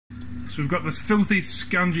So we've got this filthy,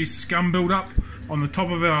 scungy scum build-up on the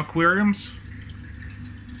top of our aquariums.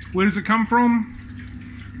 Where does it come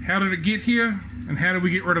from? How did it get here? And how do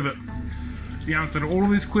we get rid of it? The answer to all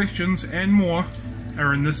of these questions and more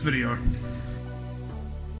are in this video.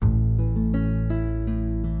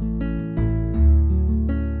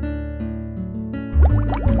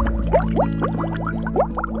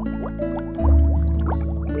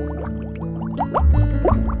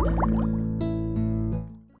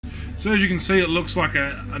 So as you can see, it looks like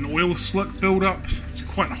an oil slick build-up. It's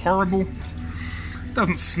quite horrible. It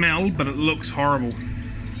doesn't smell, but it looks horrible.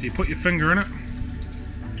 So you put your finger in it,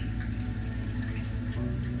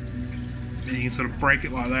 and you can sort of break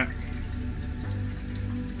it like that.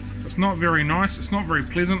 It's not very nice, it's not very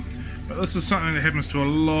pleasant, but this is something that happens to a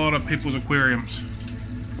lot of people's aquariums.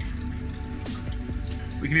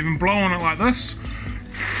 We can even blow on it like this,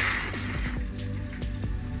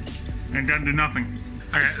 and don't do nothing.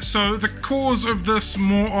 Okay, so the cause of this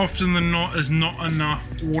more often than not is not enough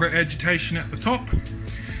water agitation at the top.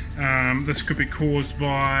 This could be caused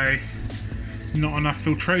by not enough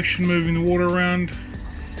filtration moving the water around,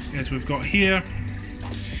 as we've got here.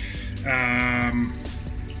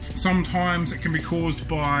 Sometimes it can be caused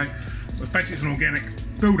by, well, basically it's an organic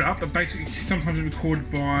build-up, but basically sometimes it can be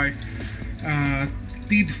caused by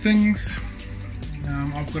dead things.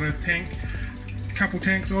 I've got a couple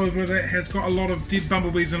tanks over that has got a lot of dead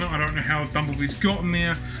bumblebees in it. I don't know how the bumblebees got in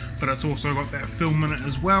there, but it's also got that film in it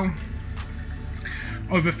as well.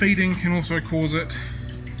 Overfeeding can also cause it.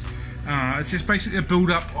 It's just basically a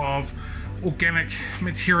build-up of organic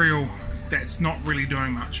material that's not really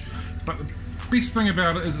doing much. But the best thing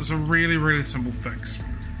about it is it's a really, really simple fix.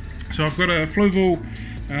 So I've got a Fluval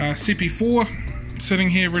CP4 sitting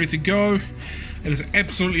here ready to go. It is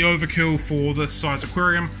absolutely overkill for this size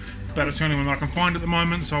aquarium, but it's the only one that I can find at the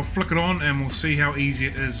moment, so I'll flick it on and we'll see how easy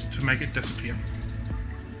it is to make it disappear.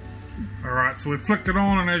 Alright, so we've flicked it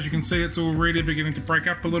on, and as you can see, it's already beginning to break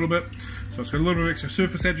up a little bit. So it's got a little bit of extra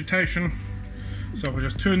surface agitation. So if I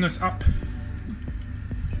just turn this up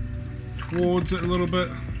towards it a little bit,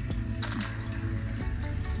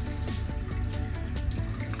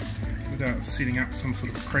 without setting up some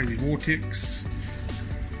sort of crazy vortex.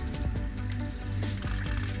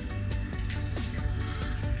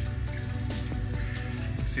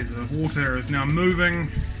 See, the water is now moving.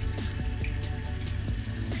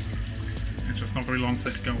 It's just not very long for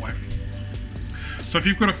it to go away. So if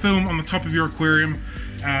you've got a film on the top of your aquarium,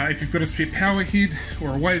 if you've got a spare power head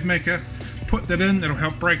or a wave maker, put that in. That'll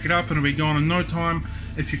help break it up and it'll be gone in no time.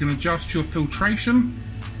 If you can adjust your filtration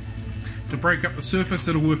to break up the surface,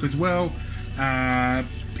 it'll work as well. Air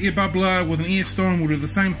bubbler with an air stone will do the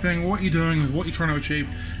same thing. What you're doing is, what you're trying to achieve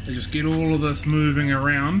is just get all of this moving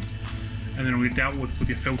around, and then it'll be dealt with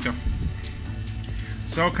your filter.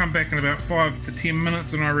 So I'll come back in about 5 to 10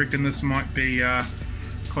 minutes and I reckon this might be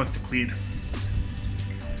close to cleared.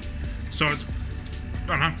 So it's, I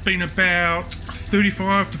don't know, been about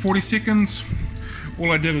 35 to 40 seconds.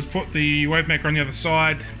 All I did was put the wave maker on the other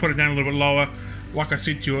side, put it down a little bit lower. Like I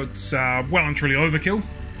said to you, it's well and truly overkill,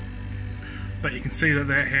 but you can see that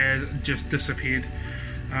that has just disappeared.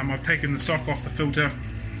 I've taken the sock off the filter,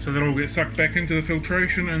 so that'll get sucked back into the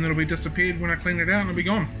filtration and it'll be disappeared when I clean it out and it'll be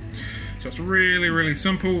gone. So it's really, really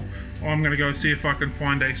simple. I'm going to go see if I can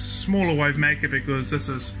find a smaller wave maker because this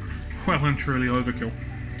is well and truly overkill.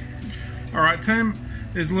 Alright team,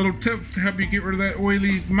 there's a little tip to help you get rid of that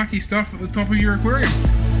oily, mucky stuff at the top of your aquarium.